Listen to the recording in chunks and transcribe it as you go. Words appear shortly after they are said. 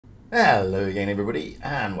Hello again everybody,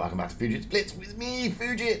 and welcome back to Fugit's Blitz with me,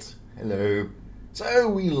 Fugit. Hello. So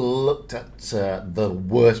we looked at the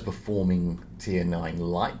worst performing tier 9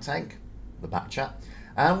 light tank, the Batchat,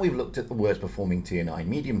 and we've looked at the worst performing tier 9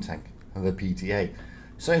 medium tank, the PTA.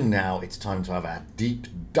 So now it's time to have a deep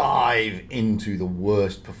dive into the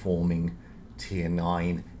worst performing tier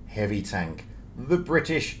 9 heavy tank, the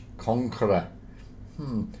British Conqueror.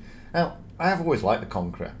 Now, I have always liked the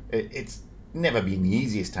Conqueror. It's never been the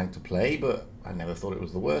easiest tank to play, but I never thought it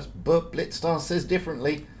was the worst. But Blitzstars says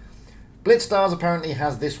differently. Blitzstars apparently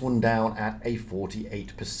has this one down at a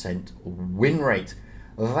 48% win rate.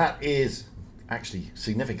 That is actually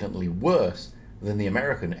significantly worse than the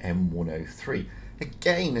American M103.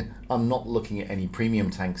 Again, I'm not looking at any premium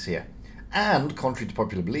tanks here. And contrary to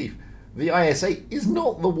popular belief, the ISA is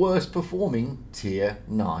not the worst performing tier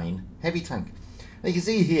 9 heavy tank. Now you can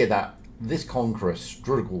see here that this Conqueror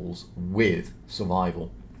struggles with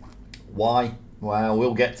survival. Why? Well,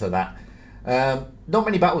 we'll get to that. Not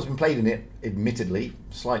many battles have been played in it, admittedly,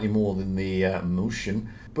 slightly more than the Motion,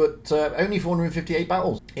 but only 458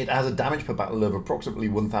 battles. It has a damage per battle of approximately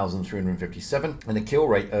 1,357 and a kill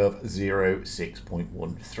rate of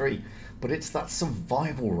 0.613. But it's that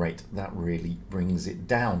survival rate that really brings it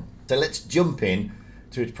down. So let's jump in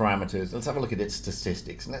to its parameters. Let's have a look at its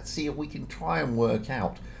statistics and let's see if we can try and work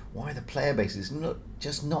out why the player base is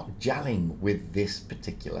just not gelling with this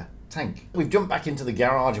particular tank. We've jumped back into the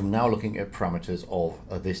garage and we're now looking at parameters of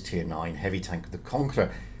this tier 9 heavy tank, the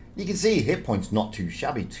Conqueror. You can see hit points not too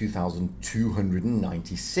shabby,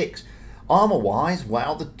 2,296. Armor wise,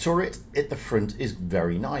 well, the turret at the front is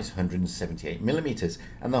very nice, 178mm,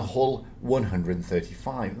 and the hull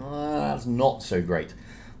 135. That's not so great.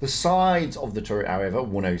 The sides of the turret, however,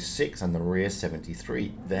 106 and the rear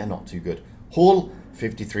 73. They're not too good. Hull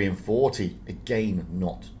 53 and 40, again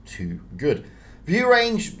not too good. View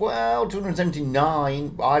range, well,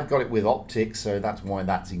 279. I've got it with optics, so that's why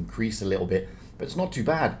that's increased a little bit, but it's not too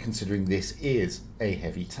bad considering this is a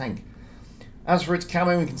heavy tank. As for its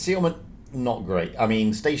camo and concealment, not great. I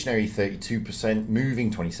mean, stationary 32%,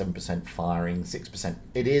 moving 27%, firing 6%.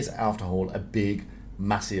 It is, after all, a big,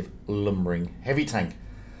 massive, lumbering heavy tank.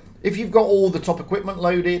 If you've got all the top equipment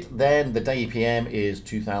loaded, then the DPM is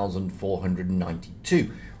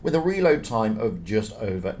 2,492, with a reload time of just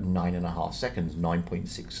over 9.5 seconds,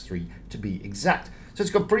 9.63 to be exact. So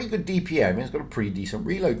it's got pretty good DPM, it's got a pretty decent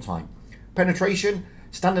reload time. Penetration,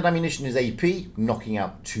 standard ammunition is AP, knocking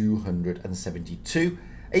out 272.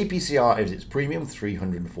 APCR is its premium,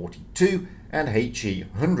 342, and HE,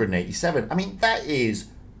 187. I mean, that is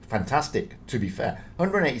fantastic, to be fair.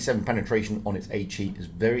 187 penetration on its HE is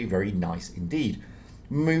very, very nice indeed.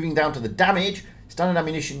 Moving down to the damage, standard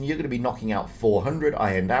ammunition, you're going to be knocking out 400,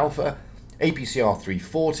 I-end alpha, APCR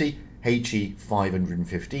 340, HE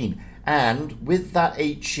 515. And with that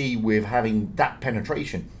HE, with having that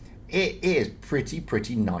penetration, it is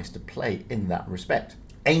pretty nice to play in that respect.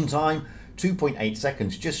 Aim time, 2.8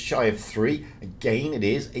 seconds, just shy of 3. Again, it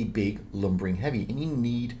is a big lumbering heavy, and you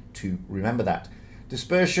need to remember that.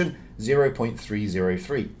 Dispersion,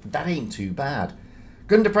 0.303. That ain't too bad.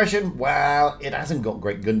 Gun depression, well, it hasn't got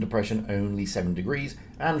great gun depression, only 7 degrees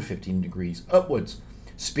and 15 degrees upwards.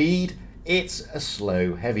 Speed, it's a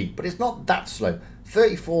slow heavy, but it's not that slow.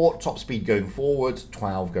 34 top speed going forwards,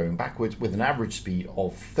 12 going backwards, with an average speed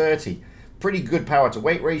of 30. Pretty good power to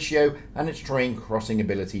weight ratio, and its terrain crossing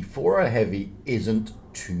ability for a heavy isn't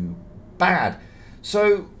too bad.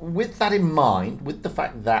 So with that in mind, with the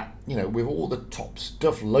fact that, you know, with all the top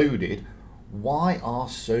stuff loaded, why are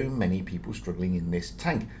so many people struggling in this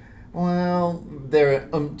tank? Well, there are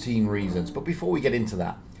umpteen reasons, but before we get into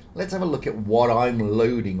that, let's have a look at what I'm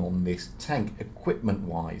loading on this tank equipment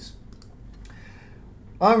wise.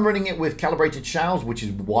 I'm running it with calibrated shells, which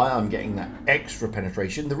is why I'm getting that extra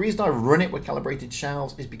penetration. The reason I run it with calibrated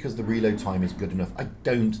shells is because the reload time is good enough. I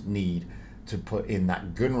don't need to put in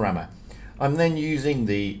that gun rammer. I'm then using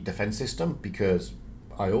the defense system because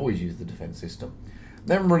I always use the defense system.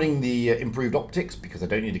 Then running the improved optics because I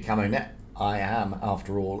don't need a camo net. I am,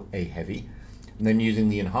 after all, a heavy. And then using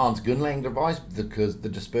the enhanced gun laying device because the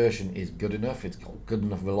dispersion is good enough. It's got good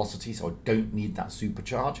enough velocity, so I don't need that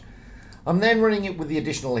supercharge. I'm then running it with the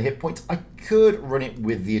additional hit points. I could run it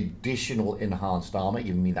with the additional enhanced armor,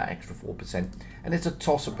 giving me that extra 4%. And it's a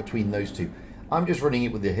toss-up between those two. I'm just running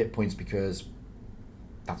it with the hit points because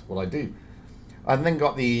that's what I do. I've then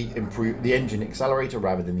got the engine accelerator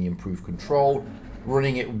rather than the improved control,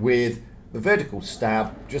 running it with the vertical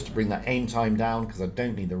stab just to bring that aim time down because I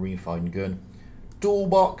don't need the refined gun.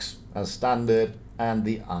 Toolbox as standard, and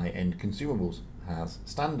the eye-end consumables as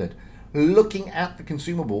standard. Looking at the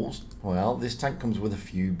consumables, well, this tank comes with a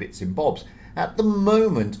few bits and bobs. At the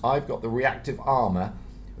moment, I've got the reactive armor,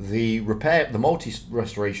 the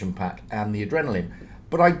multi-restoration pack, and the adrenaline.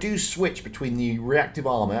 But I do switch between the reactive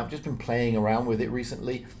armor, I've just been playing around with it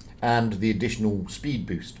recently, and the additional speed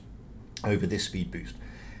boost over this speed boost.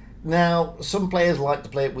 Now, some players like to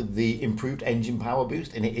play it with the improved engine power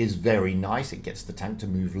boost, and it is very nice. It gets the tank to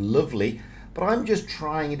move lovely, but I'm just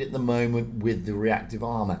trying it at the moment with the reactive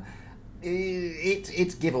armor.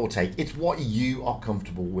 It's give or take. It's what you are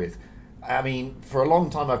comfortable with. I mean, for a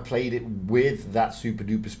long time I've played it with that super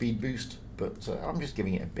duper speed boost, but I'm just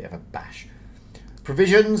giving it a bit of a bash.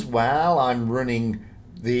 Provisions, well, I'm running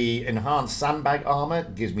the enhanced sandbag armor,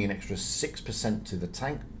 gives me an extra 6% to the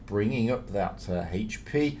tank, bringing up that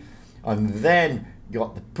HP. I'm then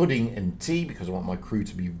got the pudding and tea because I want my crew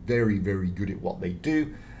to be very, very good at what they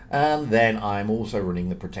do. And then I'm also running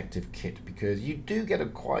the protective kit because you do get a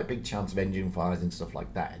quite big chance of engine fires and stuff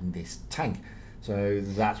like that in this tank. So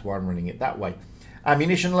that's why I'm running it that way.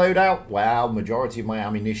 Ammunition loadout, well, majority of my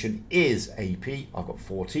ammunition is AP. I've got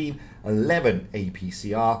 14, 11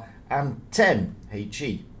 APCR and 10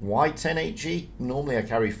 HE. Why 10 HE? Normally I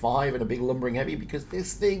carry 5 and a big lumbering heavy because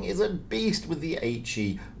this thing is a beast with the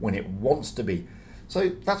HE when it wants to be. So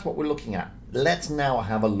that's what we're looking at. Let's now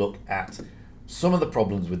have a look at some of the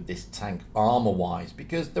problems with this tank armor wise,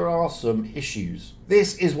 because there are some issues.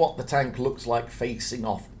 This is what the tank looks like facing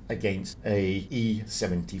off against a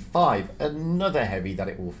E75, another heavy that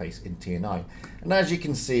it will face in tier 9. And as you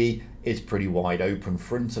can see, it's pretty wide open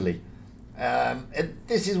frontally. And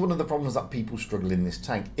this is one of the problems that people struggle in this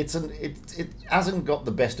tank. It hasn't got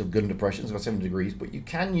the best of gun depression, it's got 7 degrees, but you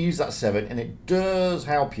can use that 7 and it does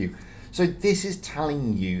help you. So this is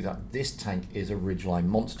telling you that this tank is a ridgeline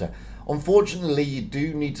monster. Unfortunately, you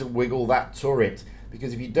do need to wiggle that turret,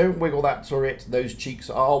 because if you don't wiggle that turret, those cheeks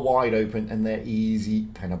are wide open and they're easy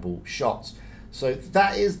pennable shots. So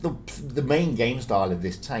that is the main game style of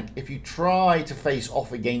this tank. If you try to face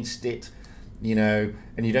off against it, you know,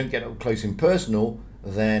 and you don't get up close and personal,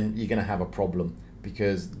 then you're going to have a problem,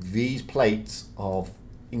 because these plates are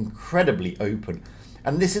incredibly open.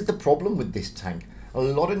 And this is the problem with this tank. A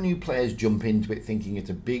lot of new players jump into it thinking it's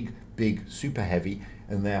a big super heavy,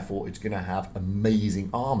 and therefore it's going to have amazing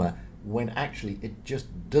armor, when actually it just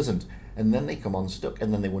doesn't. And then they come unstuck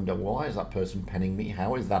and then they wonder, why is that person penning me?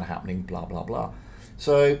 How is that happening? Blah, blah, blah.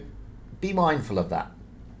 So be mindful of that.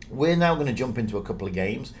 We're now going to jump into a couple of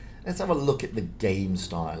games. Let's have a look at the game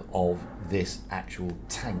style of this actual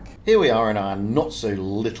tank. Here we are in our not so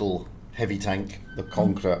little heavy tank, the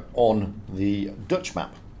Conqueror, on the Dutch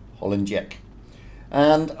map, Holland Jack.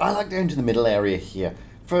 And I like going to the middle area here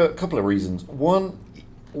for a couple of reasons. One,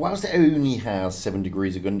 whilst it only has 7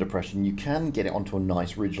 degrees of gun depression, you can get it onto a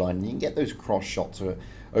nice ridgeline, and you can get those cross shots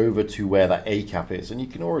over to where that A cap is, and you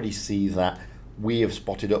can already see that we have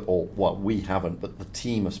spotted up, or well, we haven't, but the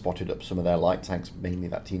team have spotted up some of their light tanks, mainly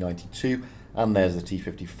that T92, and there's the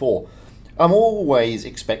T54. I'm always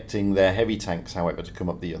expecting their heavy tanks, however, to come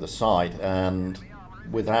up the other side, and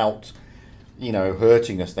without, you know,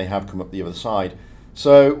 hurting us, they have come up the other side.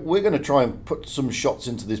 So we're going to try and put some shots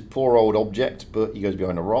into this poor old object, but he goes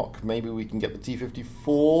behind a rock. Maybe we can get the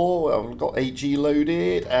T54. I've got HE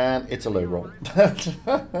loaded, and it's a low roll.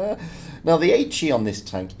 Now the HE on this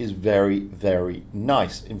tank is very, very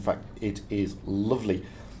nice. In fact, it is lovely.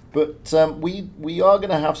 But we are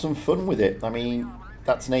going to have some fun with it. I mean,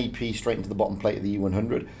 that's an AP straight into the bottom plate of the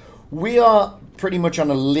E100. We are pretty much on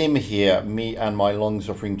a limb here, me and my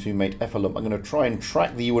long-suffering teammate Effalump. I'm going to try and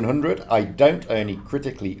track the E100. I don't only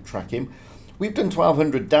critically track him. We've done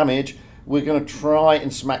 1200 damage. We're going to try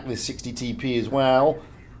and smack this 60 TP as well,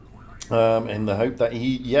 in the hope that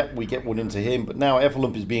we get one into him. But now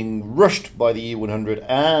Effalump is being rushed by the E100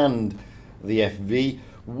 and the FV.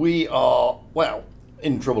 We are, well,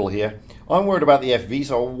 in trouble here. I'm worried about the FV,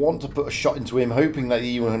 so I want to put a shot into him, hoping that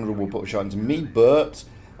the E100 will put a shot into me, but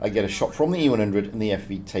I get a shot from the E100 and the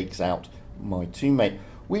FV takes out my teammate.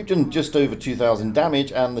 We've done just over 2,000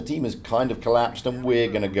 damage and the team has kind of collapsed, and we're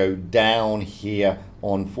going to go down here,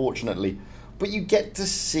 unfortunately. But you get to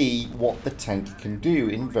see what the tank can do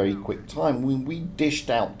in very quick time. We dished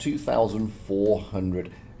out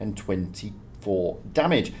 2,424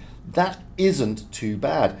 damage. That isn't too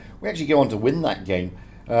bad. We actually go on to win that game,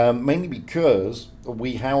 mainly because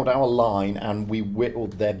we held our line and we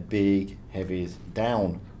whittled their big heavies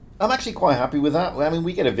down. I'm actually quite happy with that. I mean,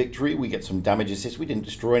 we get a victory, we get some damage assist, we didn't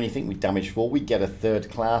destroy anything, we damaged 4, we get a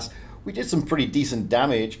 3rd class. We did some pretty decent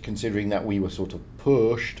damage considering that we were sort of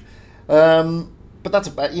pushed. But that's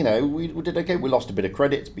about, you know, we did okay. We lost a bit of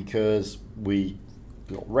credits because we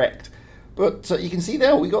got wrecked. But you can see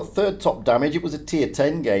there we got third top damage. It was a tier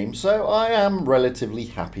 10 game, so I am relatively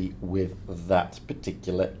happy with that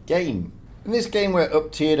particular game. In this game we're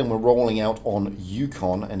up tiered and we're rolling out on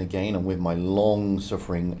Yukon, and again I'm with my long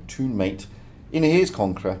suffering toon mate in his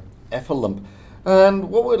Conqueror, Lump. And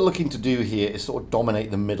what we're looking to do here is sort of dominate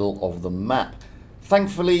the middle of the map.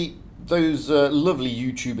 Thankfully, those lovely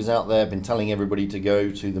YouTubers out there have been telling everybody to go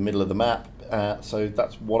to the middle of the map, so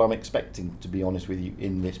that's what I'm expecting, to be honest with you,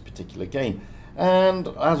 in this particular game. And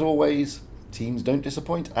as always, teams don't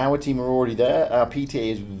disappoint. Our team are already there. Our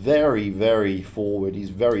PTA is very, very forward. He's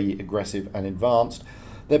very aggressive and advanced.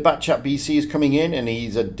 Their Batchat BC is coming in, and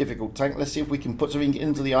he's a difficult tank. Let's see if we can put something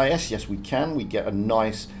into the IS. Yes, we can. We get a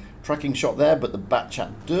nice tracking shot there, but the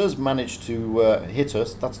Batchat does manage to hit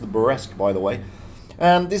us. That's the Burresque, by the way.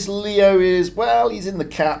 And this Leo is, well, he's in the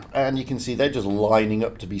cap, and you can see they're just lining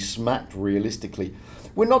up to be smacked realistically.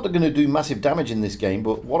 We're not going to do massive damage in this game,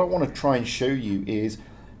 but what I want to try and show you is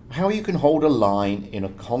how you can hold a line in a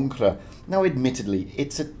Conqueror. Now, admittedly,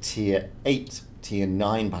 it's a tier 8, tier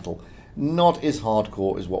 9 battle. Not as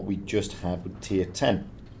hardcore as what we just had with tier 10.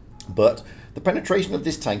 But the penetration of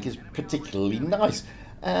this tank is particularly nice.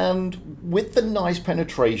 And with the nice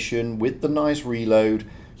penetration, with the nice reload,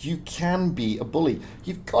 you can be a bully.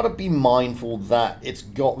 You've got to be mindful that it's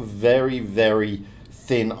got very, very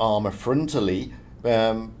thin armor frontally.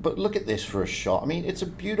 But look at this for a shot. I mean, it's a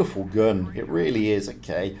beautiful gun. It really is.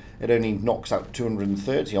 Okay, it only knocks out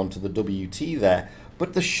 230 onto the WT there.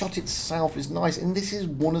 But the shot itself is nice. And this is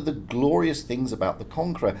one of the glorious things about the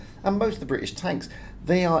Conqueror and most of the British tanks.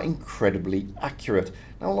 They are incredibly accurate.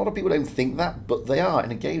 Now, a lot of people don't think that, but they are.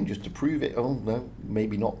 And again, just to prove it, oh, no,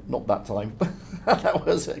 maybe not that time. That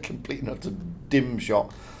was a complete and utter dim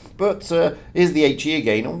shot. But here's the HE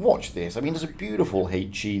again, and watch this. I mean, it's a beautiful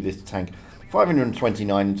HE, this tank.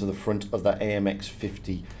 529 into the front of that AMX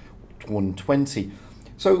 50 120.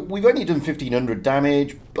 So we've only done 1500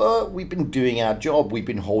 damage, but we've been doing our job. We've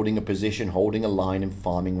been holding a position, holding a line, and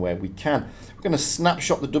farming where we can. We're going to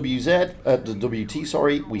snapshot the the WT,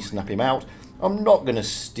 sorry. We snap him out. I'm not going to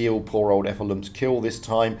steal poor old Lump's kill this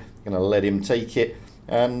time. I'm going to let him take it.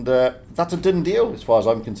 And that's a done deal as far as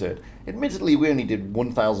I'm concerned. Admittedly, we only did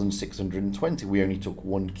 1,620. We only took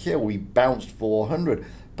one kill. We bounced 400.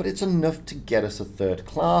 But it's enough to get us a third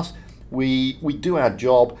class. We do our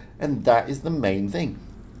job, and that is the main thing.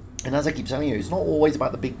 And as I keep telling you, it's not always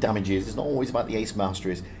about the big damages. It's not always about the ace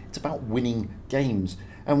masteries. It's about winning games.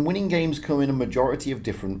 And winning games come in a majority of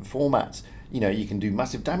different formats. You know, you can do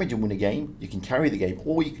massive damage and win a game. You can carry the game.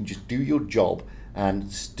 Or you can just do your job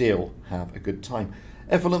and still have a good time.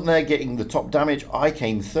 Effluent there getting the top damage. I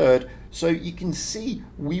came third. So you can see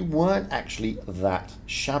we weren't actually that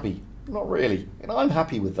shabby. Not really. And I'm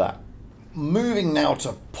happy with that. Moving now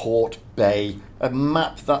to Port Bay, a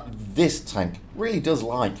map that this tank really does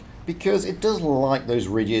like, because it does like those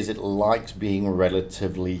ridges. It likes being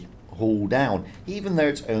relatively hull down, even though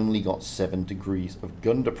it's only got 7 degrees of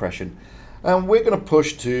gun depression. And we're going to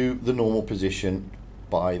push to the normal position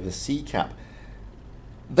by the C cap.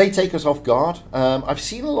 They take us off guard. I've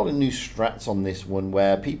seen a lot of new strats on this one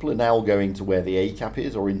where people are now going to where the A cap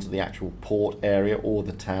is, or into the actual port area or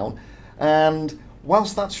the town. And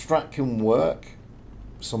whilst that strat can work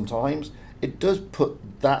sometimes, it does put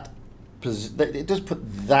that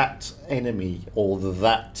enemy or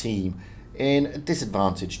that team in a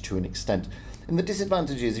disadvantage to an extent. And the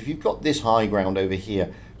disadvantage is, if you've got this high ground over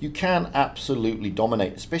here, you can absolutely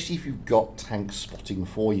dominate, especially if you've got tanks spotting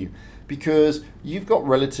for you, because you've got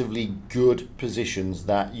relatively good positions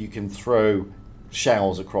that you can throw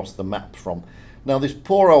shells across the map from. Now, this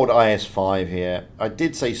poor old IS-5 here, I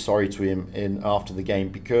did say sorry to him after the game,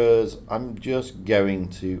 because I'm just going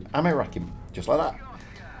to ammo rack him, just like that.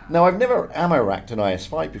 Now, I've never ammo racked an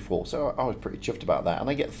IS-5 before, so I was pretty chuffed about that, and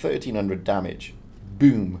I get 1,300 damage.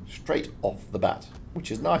 Boom, straight off the bat, which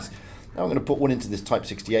is nice. Now I'm going to put one into this Type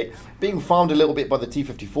 68. Being farmed a little bit by the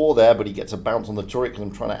T-54 there, but he gets a bounce on the turret because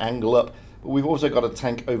I'm trying to angle up. But we've also got a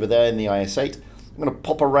tank over there in the IS-8. I'm going to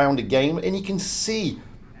pop around a game, and you can see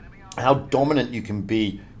how dominant you can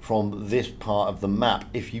be from this part of the map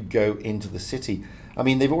if you go into the city. I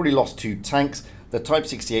mean, they've already lost 2 tanks. The Type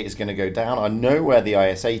 68 is going to go down. I know where the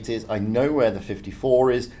IS-8 is. I know where the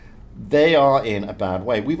 54 is. They are in a bad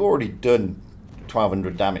way. We've already done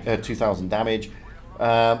 1,200 damage, 2,000 damage.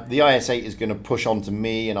 The IS-8 is going to push onto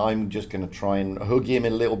me, and I'm just going to try and hug him a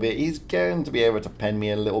little bit. He's going to be able to pen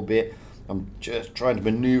me a little bit. I'm just trying to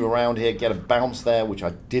maneuver around here, get a bounce there, which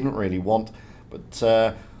I didn't really want.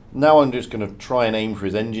 But now I'm just going to try and aim for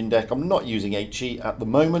his engine deck. I'm not using HE at the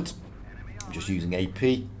moment. I'm just using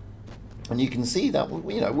AP. And you can see that,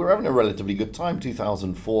 you know, we're having a relatively good time.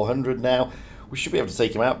 2,400 now. We should be able to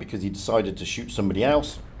take him out because he decided to shoot somebody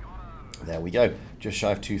else. There we go, just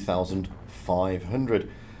shy of 2,500.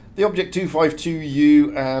 The object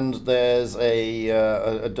 252U, and there's an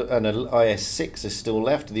IS-6 is still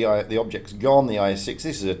left. The object's gone, the IS-6.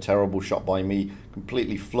 This is a terrible shot by me,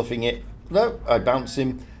 completely fluffing it. No, I bounce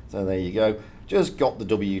him, so there you go. Just got the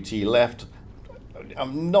WT left.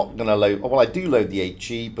 I'm not going to load, well, I do load the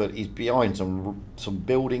HE, but he's behind some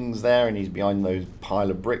buildings there, and he's behind those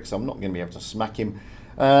pile of bricks. I'm not going to be able to smack him.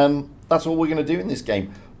 That's all we're going to do in this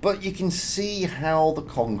game. But you can see how the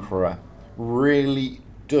Conqueror really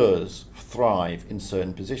does thrive in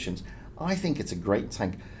certain positions. I think it's a great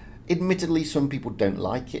tank. Admittedly, some people don't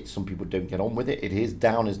like it, some people don't get on with it. It is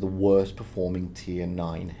down as the worst performing tier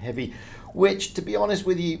 9 heavy, which, to be honest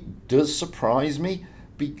with you, does surprise me,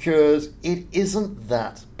 because it isn't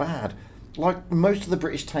that bad. Like most of the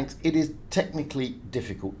British tanks, it is technically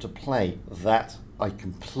difficult to play. That I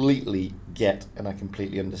completely get and I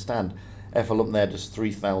completely understand. Eiffel up there does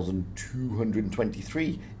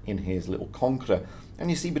 3,223 in his little Conqueror. And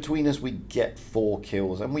you see between us we get 4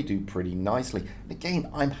 kills and we do pretty nicely. And again,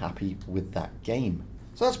 I'm happy with that game.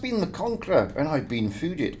 So that's been the Conqueror, and I've been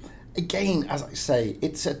Fugit. Again, as I say,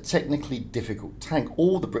 it's a technically difficult tank.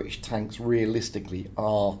 All the British tanks realistically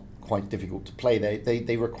are quite difficult to play.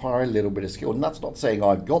 They require a little bit of skill. And that's not saying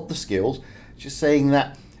I've got the skills, it's just saying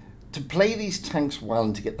that to play these tanks well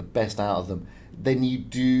and to get the best out of them, then you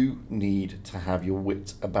do need to have your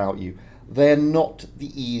wits about you. They're not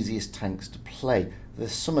the easiest tanks to play. They're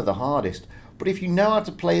some of the hardest. But if you know how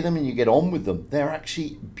to play them and you get on with them, they're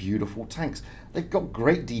actually beautiful tanks. They've got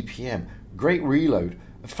great DPM, great reload,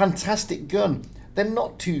 a fantastic gun. They're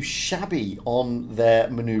not too shabby on their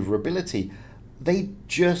maneuverability. They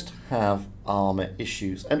just have armor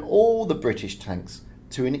issues. And all the British tanks,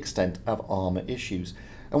 to an extent, have armor issues.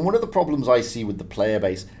 And one of the problems I see with the player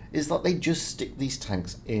base is that they just stick these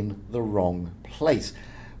tanks in the wrong place.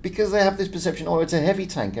 Because they have this perception, oh, it's a heavy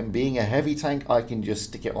tank, and being a heavy tank, I can just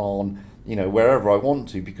stick it on, you know, wherever I want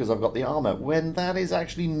to because I've got the armor, when that is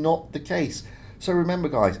actually not the case. So remember,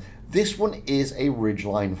 guys, this one is a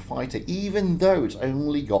ridgeline fighter, even though it's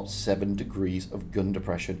only got 7 degrees of gun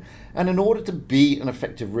depression. And in order to be an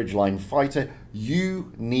effective ridgeline fighter,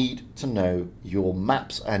 you need to know your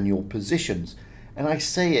maps and your positions. And I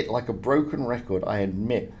say it like a broken record, I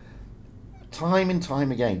admit, time and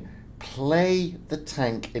time again. Play the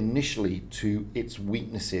tank initially to its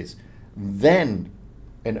weaknesses. Then,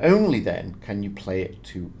 and only then, can you play it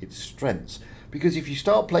to its strengths. Because if you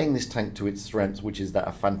start playing this tank to its strengths, which is that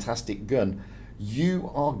a fantastic gun, you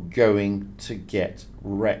are going to get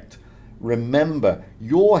wrecked. Remember,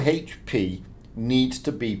 your HP needs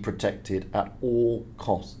to be protected at all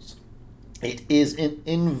costs. It is an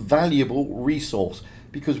invaluable resource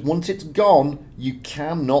because once it's gone, you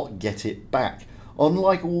cannot get it back.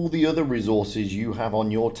 Unlike all the other resources you have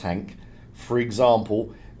on your tank, for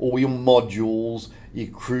example, all your modules, your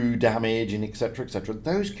crew damage, and etc., etc.,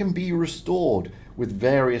 those can be restored with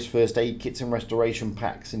various first aid kits and restoration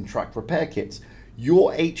packs and track repair kits.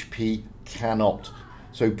 Your HP cannot.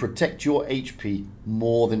 So protect your HP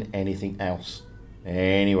more than anything else.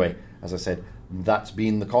 Anyway, as I said, that's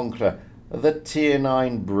been the Conqueror, the tier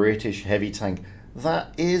 9 British heavy tank.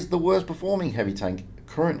 That is the worst performing heavy tank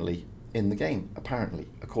currently in the game, apparently,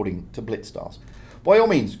 according to Blitzstars. By all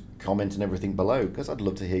means, comment and everything below, because I'd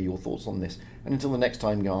love to hear your thoughts on this. And until the next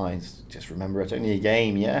time, guys, just remember it's only a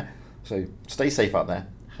game, yeah? So stay safe out there,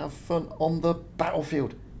 have fun on the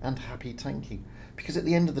battlefield, and happy tanking. Because at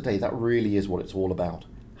the end of the day, that really is what it's all about.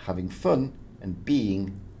 Having fun and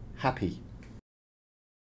being happy.